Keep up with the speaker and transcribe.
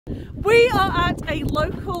We are at a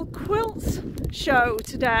local quilt show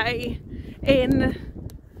today in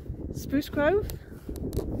Spruce Grove.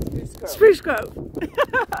 Spruce Grove.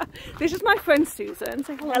 This is my friend Susan.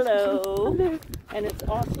 Say hello. Hello. Hello. And it's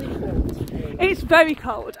awfully cold today. It's very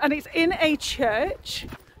cold and it's in a church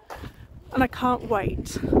and I can't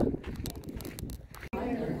wait.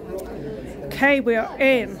 Okay, we are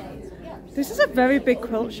in. This is a very big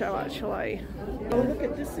quilt show actually. Oh, look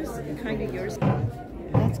at this. Is kind of yours.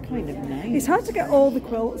 That's kind of nice. It's hard to get all the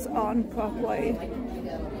quilts on properly.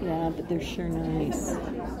 Yeah, but they're sure nice.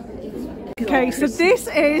 Okay, so this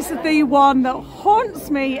is the one that haunts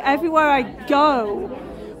me everywhere I go.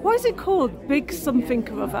 What is it called? Big something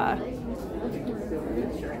or other.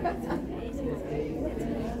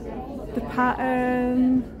 The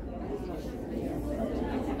pattern.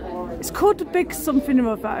 It's called the Big something or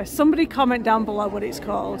other. Somebody comment down below what it's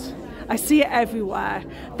called. I see it everywhere.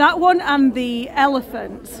 That one and the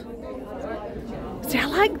elephant. See, I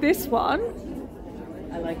like this one.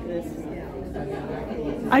 I like this.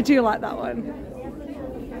 I do like that one.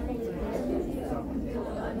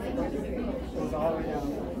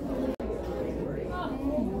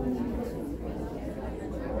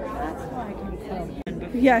 That's like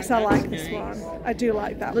Yes, I like this one. I do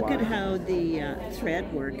like that one. Look at how the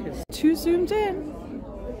thread work is. Too zoomed in.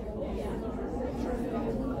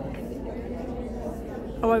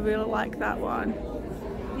 Oh, I really like that one.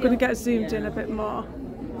 I'm gonna get zoomed in a bit more.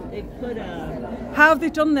 They put a. How have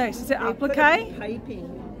they done this? Is it applique? Piping.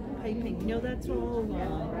 No, that's all.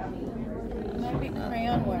 Might be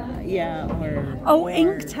crayon work. Yeah, or. Oh,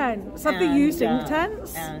 ink tents. Have they used ink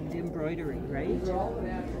tents? And embroidery, right?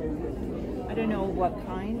 I don't know what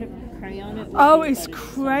kind of crayon it would Oh, be, it's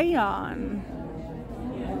crayon.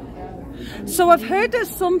 So I've heard that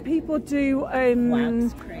some people do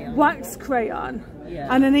wax crayon. Yeah.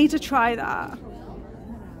 And I need to try that.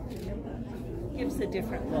 Gives a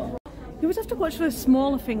different look. You always have to watch for the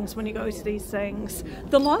smaller things when you go to these things.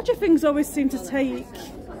 The larger things always seem to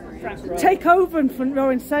take over in front row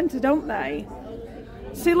and centre, don't they?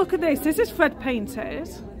 See, look at this. This is thread painted.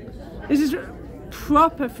 This is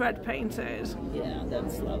proper thread painted. Yeah,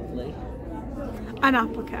 that's lovely. And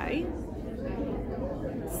applique.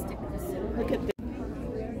 Look at this.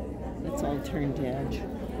 It's all turned edge.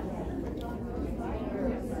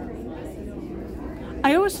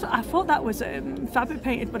 I thought that was fabric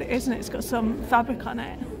painted, but it isn't. It's got some fabric on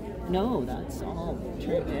it. No, that's all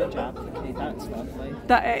turned edge applique. That's lovely.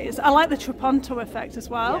 That is. I like the trapunto effect as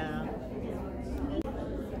well. Yeah.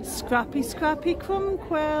 Scrappy, scrappy crumb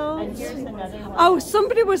quilt. And here's another one. Oh,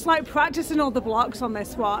 somebody was like practicing all the blocks on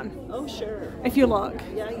this one. Oh, sure. If you look.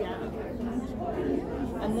 Yeah.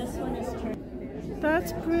 And this one is turned.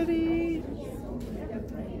 That's pretty.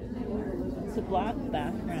 The black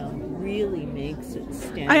background really makes it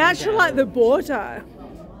stand I actually out. like the border.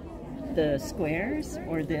 The squares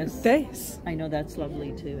or this? This. I know that's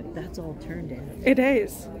lovely too. That's all turned edge. It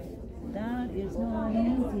is. That is not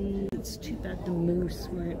easy. It's too bad the moose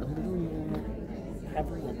weren't a little more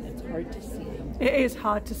prevalent. It's hard to see them. It is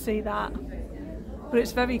hard to see that. But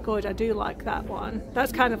it's very good. I do like that one.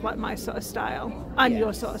 That's kind of like my sort of style. And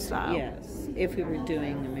your sort of style. Yes, if we were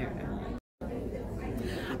doing America.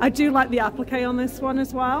 I do like the applique on this one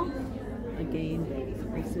as well. Again,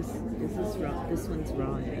 this one's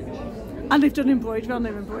raw edge. And they've done embroidery on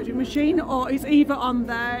their embroidery machine, or it's either on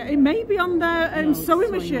their, it may be on their sewing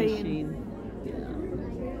machine.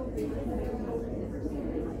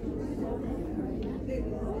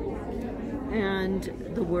 Yeah. And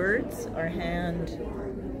the words are hand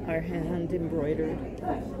embroidered.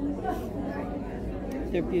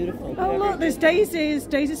 They're beautiful. Oh look, there's daisies.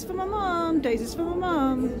 Daisies for my mum. Daisies for my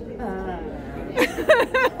mum.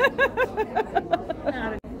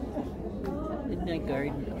 Midnight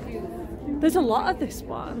Garden. There's a lot of this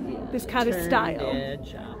one. This kind of style.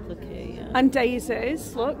 Edge, applique, yeah. And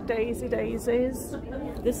daisies. Look, daisies.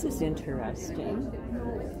 This is interesting.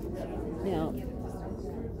 Now,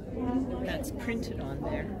 that's printed on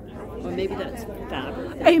there. Or maybe that's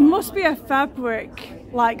fabric. It must be a fabric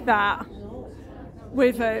like that.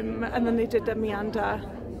 With and then they did the meander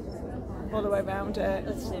all the way around it.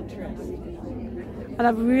 That's interesting. And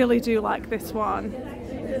I really do like this one.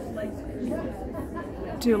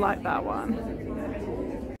 Do like that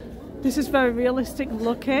one. This is very realistic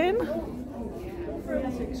looking.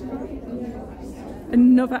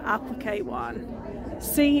 Another applique one.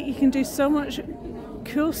 See, you can do so much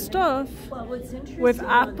cool stuff with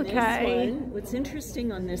applique. What's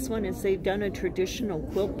interesting on this one is they've done a traditional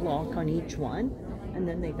quilt block on each one. and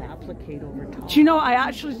then they've appliqued over top. Do you know, I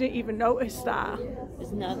actually didn't even notice that.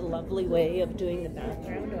 Isn't that a lovely way of doing the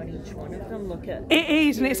background on each one of them? Look at it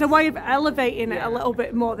is, and it's a way of elevating it a little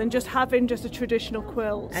bit more than just having just a traditional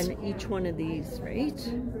quilt. And each one of these,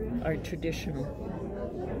 right, are traditional.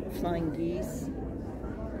 Flying geese,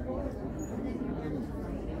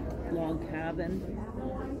 log cabin.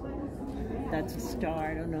 That's a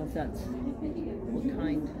star. I don't know if that's what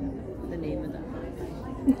kind. The name of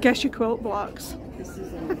that. Guess your quilt blocks. This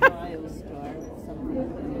is an Ohio star.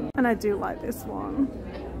 Something. And I do like this one.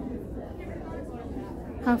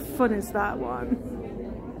 How fun is that one?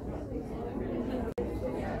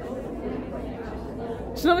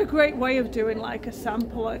 It's not a great way of doing like a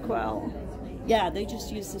sampler quilt. Yeah, they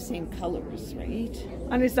just use the same colors, right?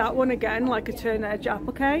 And is that one again like a turn edge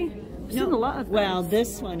applique? I've seen a lot of well, those.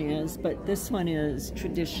 this one is, but this one is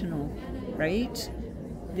traditional, right?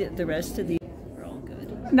 The rest of these are all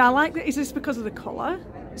good. Now, I like that. Is this because of the colour?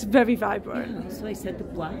 It's very vibrant. Yeah, so I said the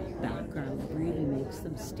black background really makes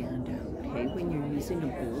them stand out, okay, when you're using a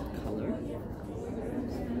bold color.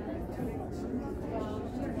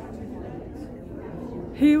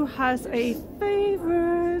 Who has a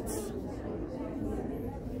favourite?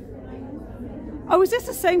 Oh, is this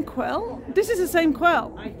the same quilt? This is the same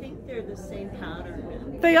quilt. I think they're the same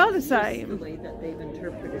pattern. They are the It's just same. the way that they've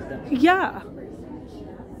interpreted them. Yeah.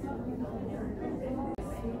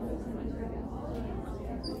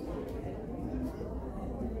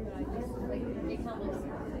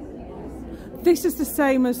 This is the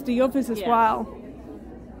same as the others as well.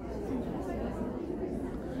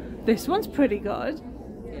 This one's pretty good.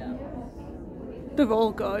 Yeah. They're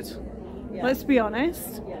all good. Yeah. Let's be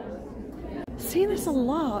honest. Yeah. Seen this a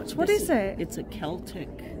lot. What is it? It's a Celtic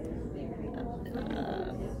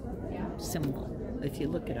symbol. If you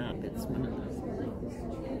look it up, it's one of those.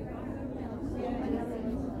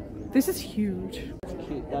 This is huge. That's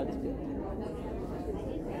cute. That's good.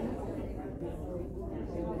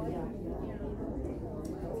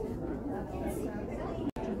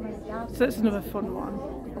 So it's another fun one.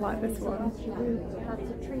 I like this one.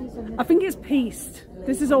 I think it's pieced.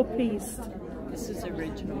 This is all pieced. This is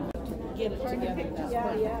original. Get it together.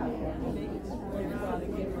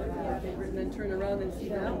 And then turn around and see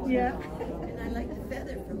that. Yeah. And I like the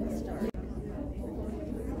feather from the start.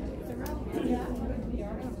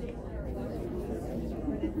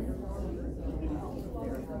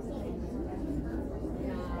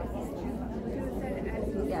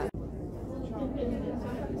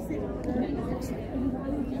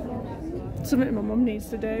 Something my mum needs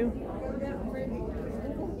to do.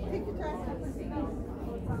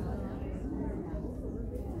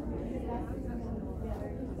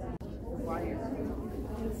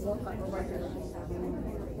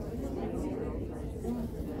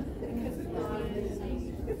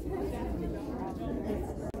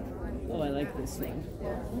 Oh, I like this thing.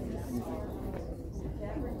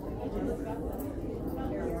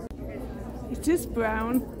 It is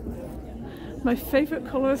brown. My favourite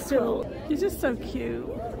colour is still. It's just so cute.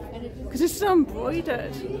 Because it's so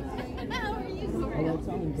embroidered. Oh, that's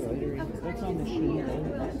all embroidery. That's all machine.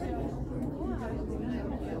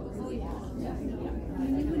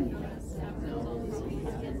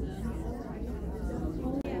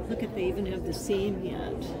 Look at, they even have the seam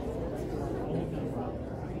yet.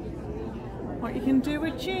 What you can do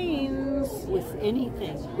with jeans. With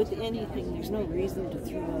anything, there's no reason to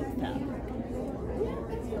throw out fabric.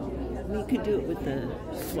 You could do it with the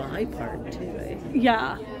fly part too, eh?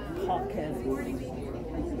 Yeah. Pocket.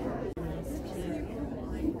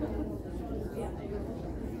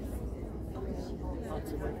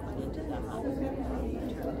 Lots of work went into that.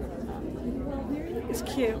 It's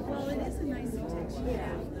cute. Well, it is a nice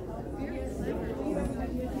texture.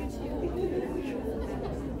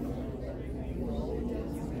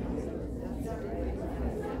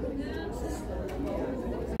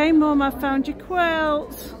 Hey Mum, I found your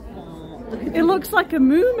quilt. It looks like a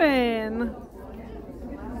moomin.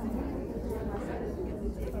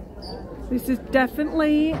 This is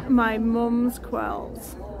definitely my mum's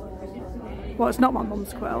quilt. Well, it's not my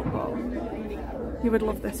mum's quilt, but you would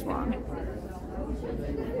love this one.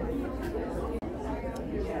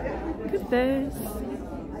 Look at this.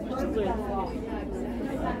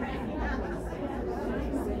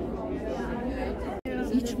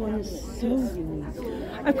 Each one is so unique.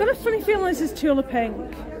 I've got a funny feeling this is Tula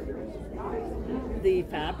Pink. The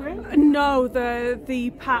fabric? No,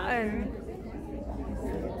 the pattern.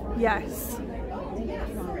 Yes.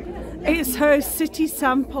 It's her city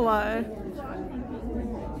sampler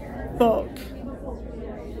book.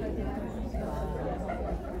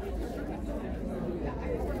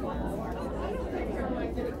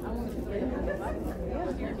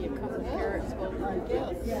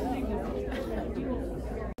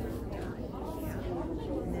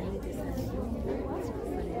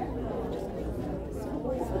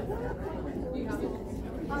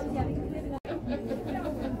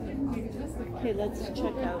 Okay, let's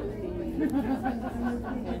check out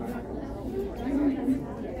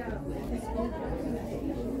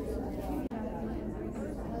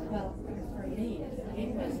Well, for me,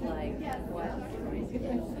 it was like, what?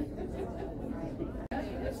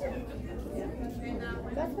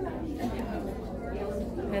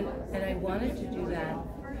 And I wanted to do that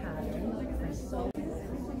pattern. I saw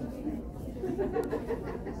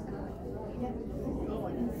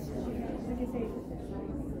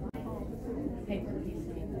paper piece,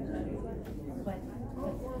 but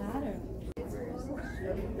the pattern.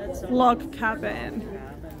 that's Log cabin.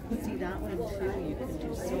 See that one too, you can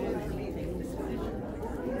do so many